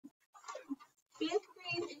Fifth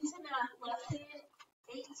grade into math lesson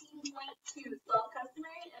 18.2, solve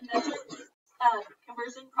customary and measure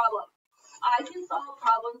conversion problem. I can solve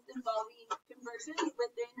problems involving conversions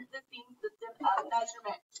within the same system of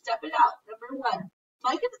measurement. Step it out. Number 1.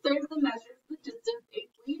 My concern measures the distance a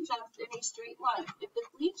flea jumps in a straight line. If the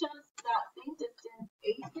flea jumps that same distance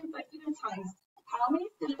 8 consecutive times, how many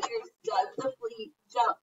centimeters does the flea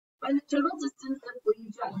jump? Find the total distance the flea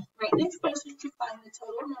jumps. Write an expression to find the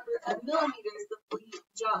total number of millimeters the flea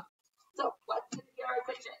jumps. So what's going to be our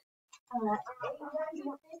equation?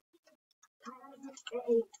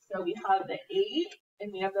 So we have the 8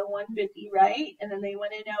 and we have the 150, right? And then they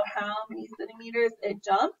want to know how many centimeters it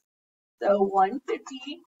jumps. So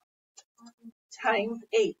 150 times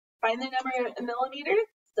 8. Find the number of millimeters.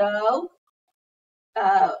 So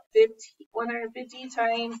 150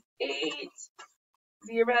 times 8.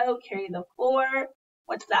 0, carry the 4.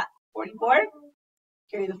 What's that? 44.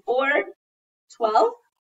 Carry the 4. 12.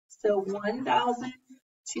 So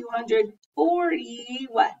 1,240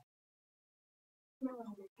 what?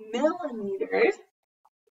 Millimeters.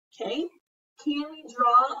 Okay. Can we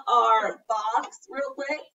draw our box real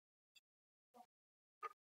quick?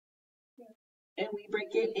 And we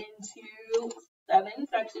break it into 7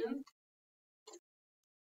 sections.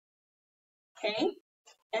 Okay.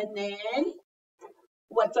 And then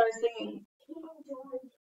what's our saying?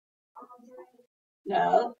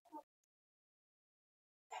 No.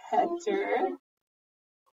 Hector.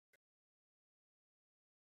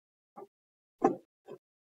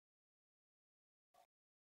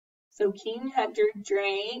 So King Hector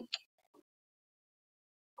drank.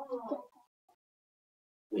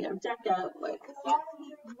 We have checked out what?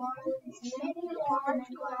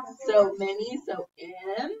 So many. So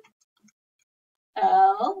M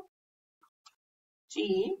L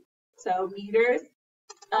G. So meters.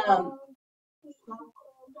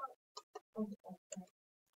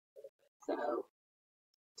 So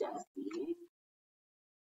Jesse,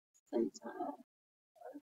 Santa,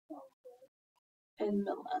 and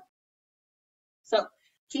Milla. So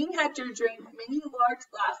King Hector drank many large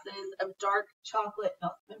glasses of dark chocolate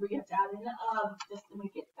milk. Remember, you have to add in just to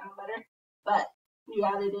make it sound better, but you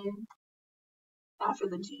add it in after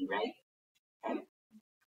the G, right? Okay.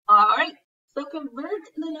 All right. So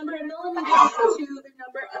convert the number of millimeters to the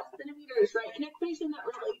number of centimeters, right? An equation that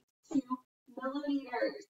relates to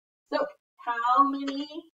millimeters. So how many?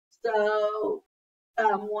 So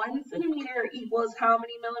 1 centimeter equals how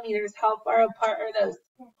many millimeters? How far apart are those?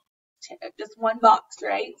 Just one box,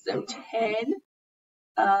 right? So 10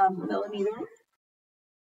 millimeters.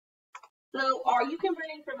 So are you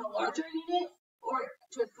converting from a larger unit or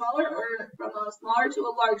to a smaller, or from a smaller to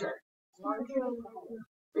a larger?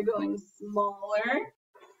 We're going smaller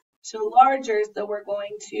to larger, so we're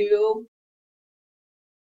going to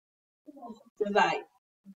divide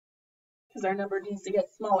because our number needs to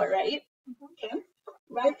get smaller, right? Okay.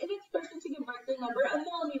 Write an expression to convert the number of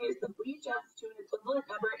millimeters the flea jumps to an equivalent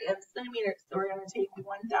number of centimeters. So we're going to take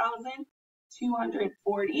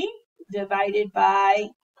 1,240 divided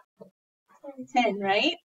by 10,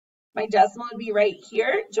 right? My decimal would be right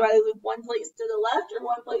here. Do I move one place to the left or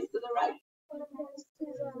one place to the right?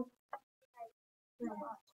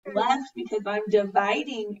 Left, because I'm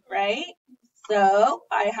dividing, right? So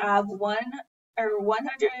I have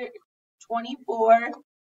 124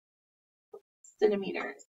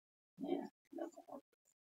 centimeters. Yeah.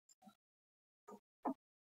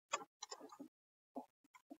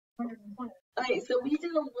 Okay, so we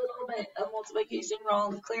did a little bit of multiplication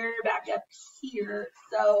wrong. Clear back up here.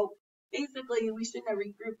 So basically, we shouldn't have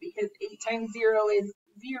regrouped because 8 times 0 is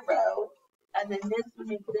 0, and then this would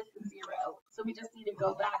make this 0. So we just need to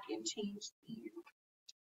go back and change these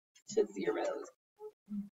to zeros.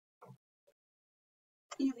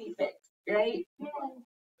 Easy fix, right?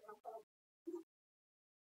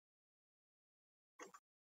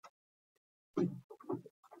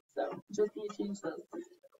 So just need to change those.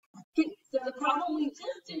 Okay, so the problem we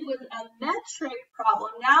just did was a metric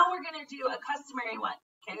problem. Now we're going to do a customary one.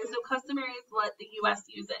 Okay, so customary is what the U.S.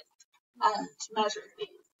 uses to measure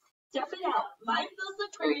things. Step it out. Mike fills the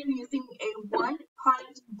aquarium using a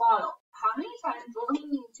 1-pint bottle. How many times will he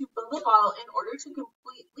need to fill the bottle in order to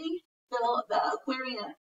completely fill the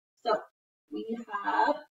aquarium? So we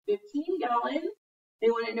have 15 gallons.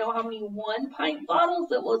 They want to know how many 1-pint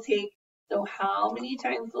bottles it will take. So how many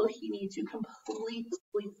times will he need to completely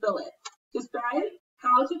fill it? Describe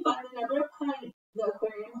how to find the number of pints the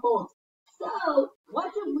aquarium holds. So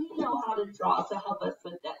what do we know how to draw to help us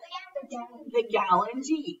with this? The gallon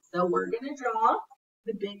G. So we're going to draw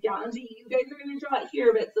the big gallon G. You guys are going to draw it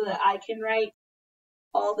here, but so that I can write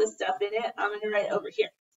all the stuff in it, I'm going to write over here.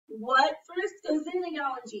 What first goes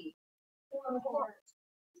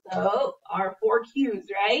So our 4 Qs,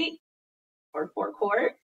 right? Or 4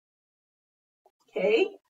 quart. Okay.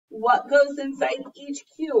 What goes inside each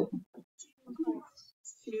Q?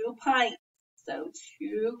 2 pints. So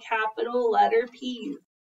 2 capital letter P's.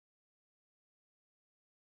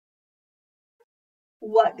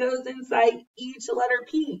 What goes inside each letter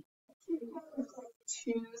P? 2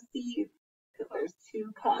 C's. Because there's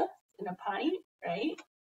 2 cups in a pint, right?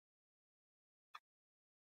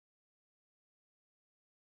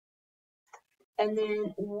 And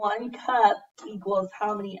then 1 cup equals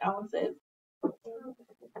how many ounces?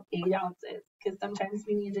 8 ounces. Because sometimes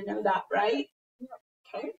we need to know that, right?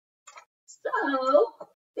 Okay. So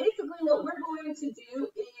basically what we're going to do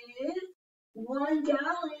is 1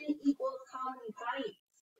 gallon equals how many pints?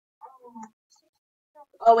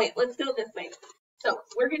 Oh wait, let's go this way. So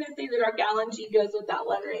we're going to say that our gallon G goes with that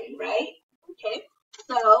letter A, right? Okay.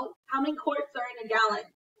 So how many quarts are in a gallon?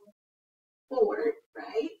 4,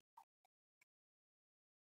 right?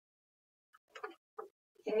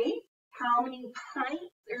 Okay. How many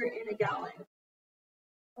pints are in a gallon?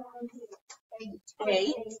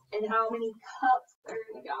 8. And how many cups are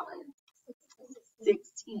in a gallon?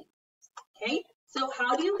 16. Okay. So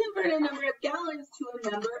how do you convert a number of gallons to a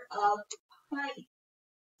number of pints?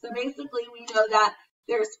 So basically we know that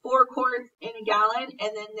there's 4 quarts in a gallon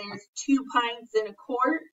and then there's 2 pints in a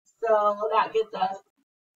quart. So that gets us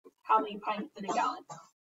how many pints in a gallon?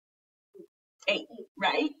 8,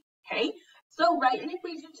 right? Okay. So write an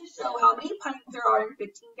equation to show how many pints there are in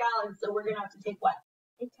 15 gallons. So we're going to have to take what?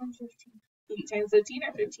 8 times 15. 8 times 15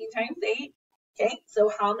 or 15 times 8. Okay. So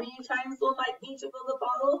how many times will Mike need to fill the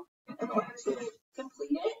bottle in order to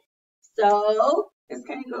complete it? So this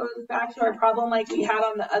kind of goes back to our problem like we had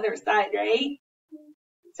on the other side, right?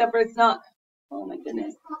 Except for it's not. Oh my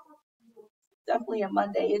goodness. Definitely a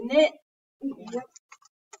Monday, isn't it? Yep.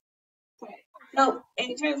 Okay. So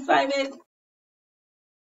 8 times 5 is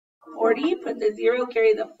 40. Put the 0,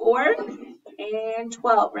 carry the 4, and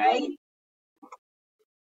 12, right?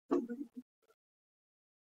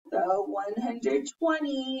 So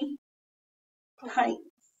 120 pints.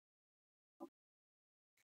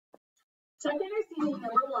 Check understanding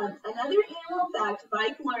number 1. Another animal fact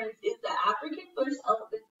Mike learns is that African bush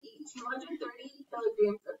elephants eat 230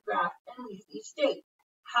 kilograms of grass and leaves each day.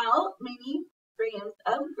 How many grams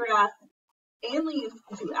of grass and leaves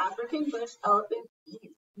do African bush elephants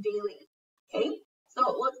eat daily? Okay, so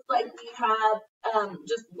it looks like we have,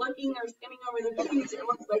 just looking or skimming over the page, it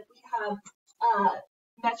looks like we have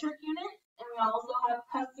metric units and we also have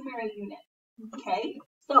customary units. Okay,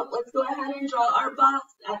 so let's go ahead and draw our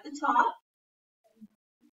box at the top.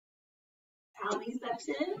 How many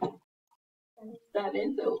sections?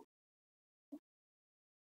 7. So,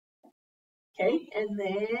 okay, and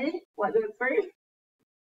then what goes first?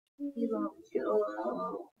 Kilo.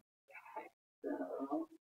 So,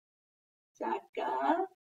 Jacka.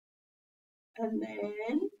 And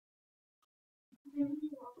then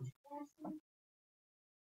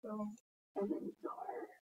jar.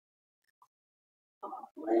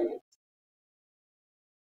 Chocolate.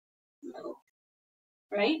 Milk.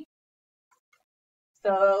 Right?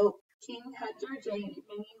 So King Hector drank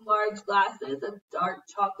many large glasses of dark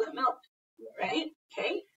chocolate milk, right?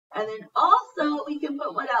 Okay. And then also we can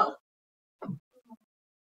put what else?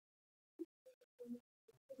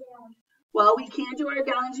 Well, we can do our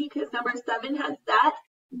gallon G because number 7 has that.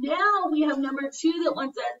 Now we have number 2 that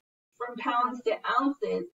wants us from pounds to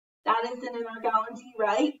ounces. That isn't in our gallon G,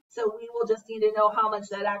 right? So we will just need to know how much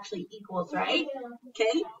that actually equals, right?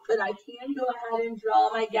 Okay, but I can go ahead and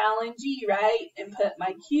draw my gallon G, right? And put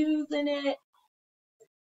my Q's in it.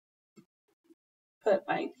 Put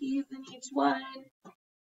my P's in each one.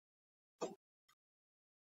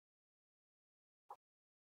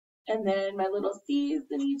 And then my little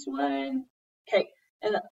C's in each one. Okay,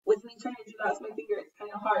 and with me trying to do that with my finger, it's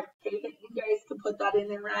kind of hard. Okay, but you guys can put that in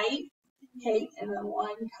there, right? Okay, and then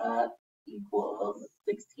 1 cup equals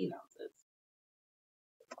 16 ounces.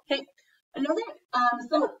 Okay, another,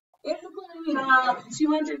 so basically we have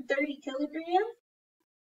 230 kilograms.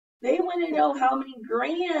 They want to know how many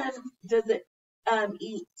grams does it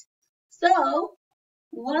eat. So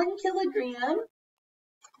 1 kilogram,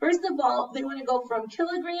 first of all, they want to go from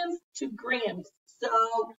kilograms to grams. So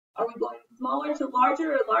are we going smaller to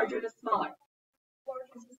larger or larger to smaller?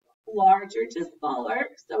 Larger to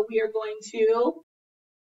smaller. So we are going to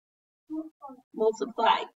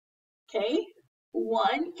multiply. Okay,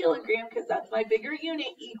 1 kilogram, because that's my bigger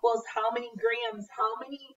unit, equals how many grams? How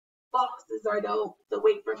many boxes are the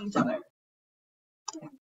weight from each other? 3.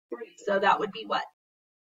 So that would be what?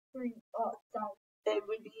 3. It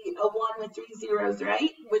would be a 1 with 3 zeros,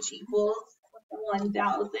 right? Which equals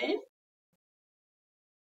 1,000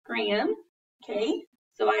 grams. Okay,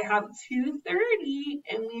 so I have 230,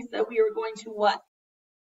 and we said we were going to what?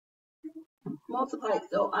 Multiply.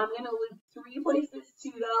 So I'm going to loop 3 places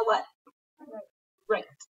to the what? Right.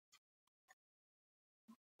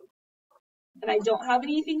 And I don't have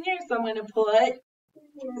anything there, so I'm going to put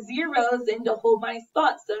zeros in to hold my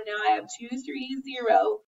spot. So now I have 2, 3,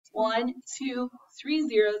 0, 1, 2, 3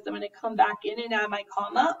 zeros. I'm going to come back in and add my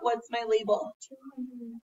comma. What's my label?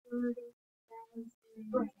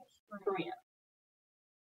 Grams.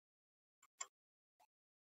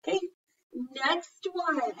 Okay, next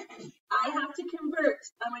one. I have to convert.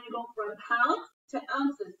 I'm going to go from pounds to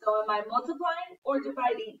ounces. So am I multiplying or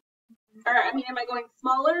dividing? Or am I going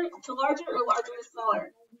smaller to larger or larger to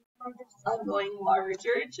smaller? I'm going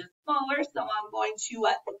larger to smaller, so I'm going to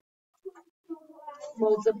what?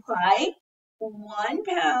 Multiply 1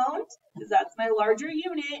 pound, because that's my larger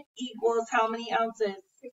unit, equals how many ounces?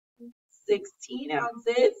 16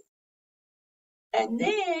 ounces. And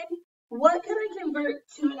then, what can I convert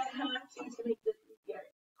 2.5 to make this easier?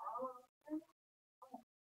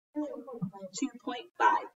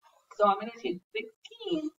 2.5. So I'm going to take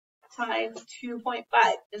 16 times 2.5.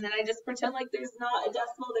 And then I just pretend like there's not a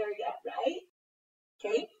decimal there yet, right?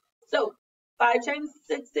 Okay. So 5 times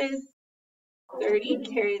 6 is 30.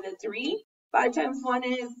 Carry the 3. 5 times 1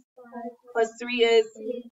 is, plus 3 is,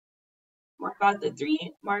 mark out the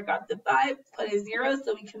 3, mark out the 5, put a 0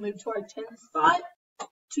 so we can move to our 10th spot.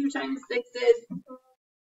 2 times 6 is,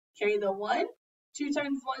 carry the 1. 2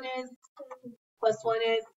 times 1 is, plus 1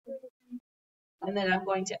 is, and then I'm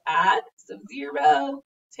going to add, so 0,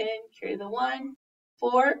 10, carry the 1,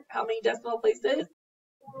 4, how many decimal places?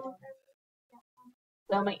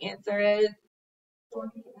 So my answer is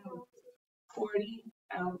 40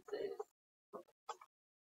 ounces.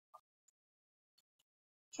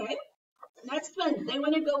 Okay, next one, they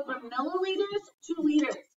want to go from milliliters to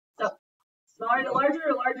liters. So smaller to larger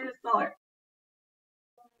or larger to smaller?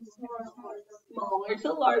 Smaller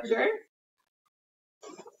to larger.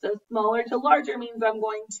 So smaller to larger means I'm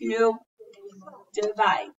going to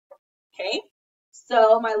divide. Okay,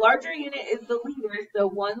 so my larger unit is the liter. So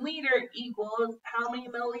 1 liter equals how many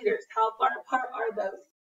milliliters? How far apart are those?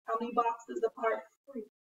 How many boxes apart? 3.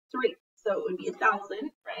 So it would be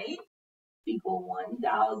 1,000, right? Equal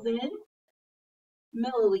 1,000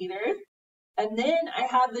 milliliters. And then I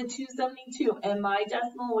have the 272, and my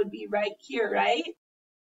decimal would be right here, right?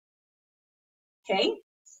 Okay,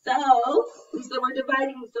 so we said we're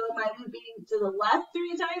dividing, so am I moving to the left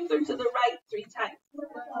 3 times or to the right 3 times?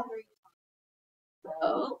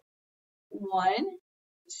 So 1,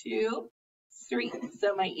 2, 3.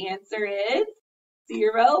 So my answer is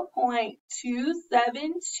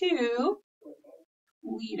 0.272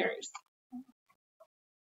 liters.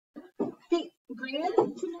 Okay,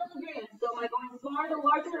 grams to milligrams. So am I going smaller to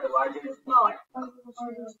larger or larger to smaller?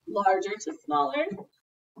 Larger to smaller.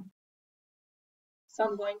 So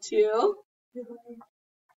I'm going to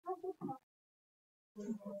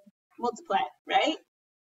multiply, right?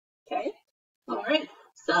 Okay, all right.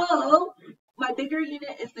 So my bigger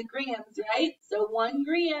unit is the grams, right? So 1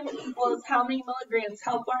 gram equals how many milligrams?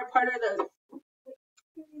 How far apart are those?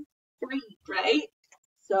 3, right?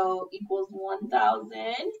 So equals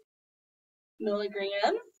 1,000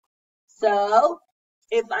 milligrams. So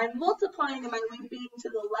if I'm multiplying, am I looping to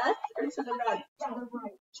the left or to the right?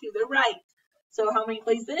 To the right. So how many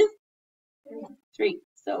places? 3.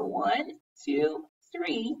 So 1, 2,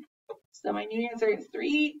 3. So my new answer is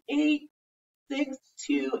 3, 8, 6,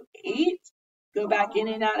 2, 8. Go back in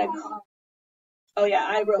and out of, oh yeah,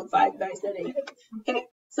 I wrote 5, but I said 8. Okay,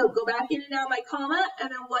 so go back in and out of my comma, and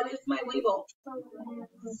then what is my label?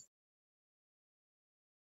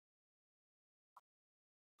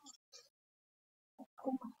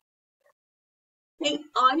 Okay,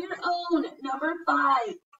 on your own, number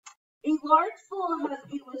 5. A large bowl has a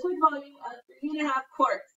liquid volume of 3.5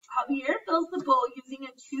 quarts. Javier fills the bowl using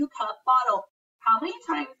a 2-cup bottle. How many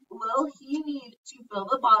times will he need to fill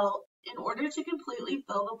the bottle in order to completely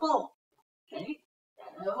fill the bowl? Okay,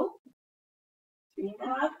 so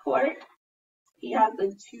 3.5 quarts. He has a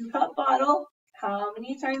 2-cup bottle. How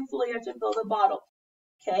many times will he have to fill the bottle?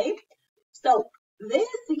 Okay, so this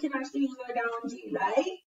we can actually use our gallon G,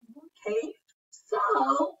 right? Okay, so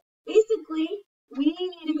basically we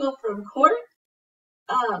need to go from quart,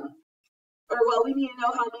 we need to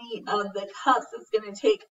know how many of the cups it's going to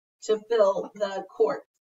take to fill the quart,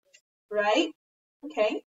 right?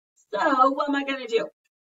 Okay, so what am I going to do?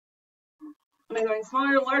 Am I going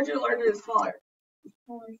smaller, larger, larger to smaller?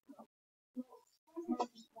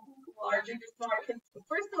 Larger to smaller.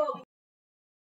 First of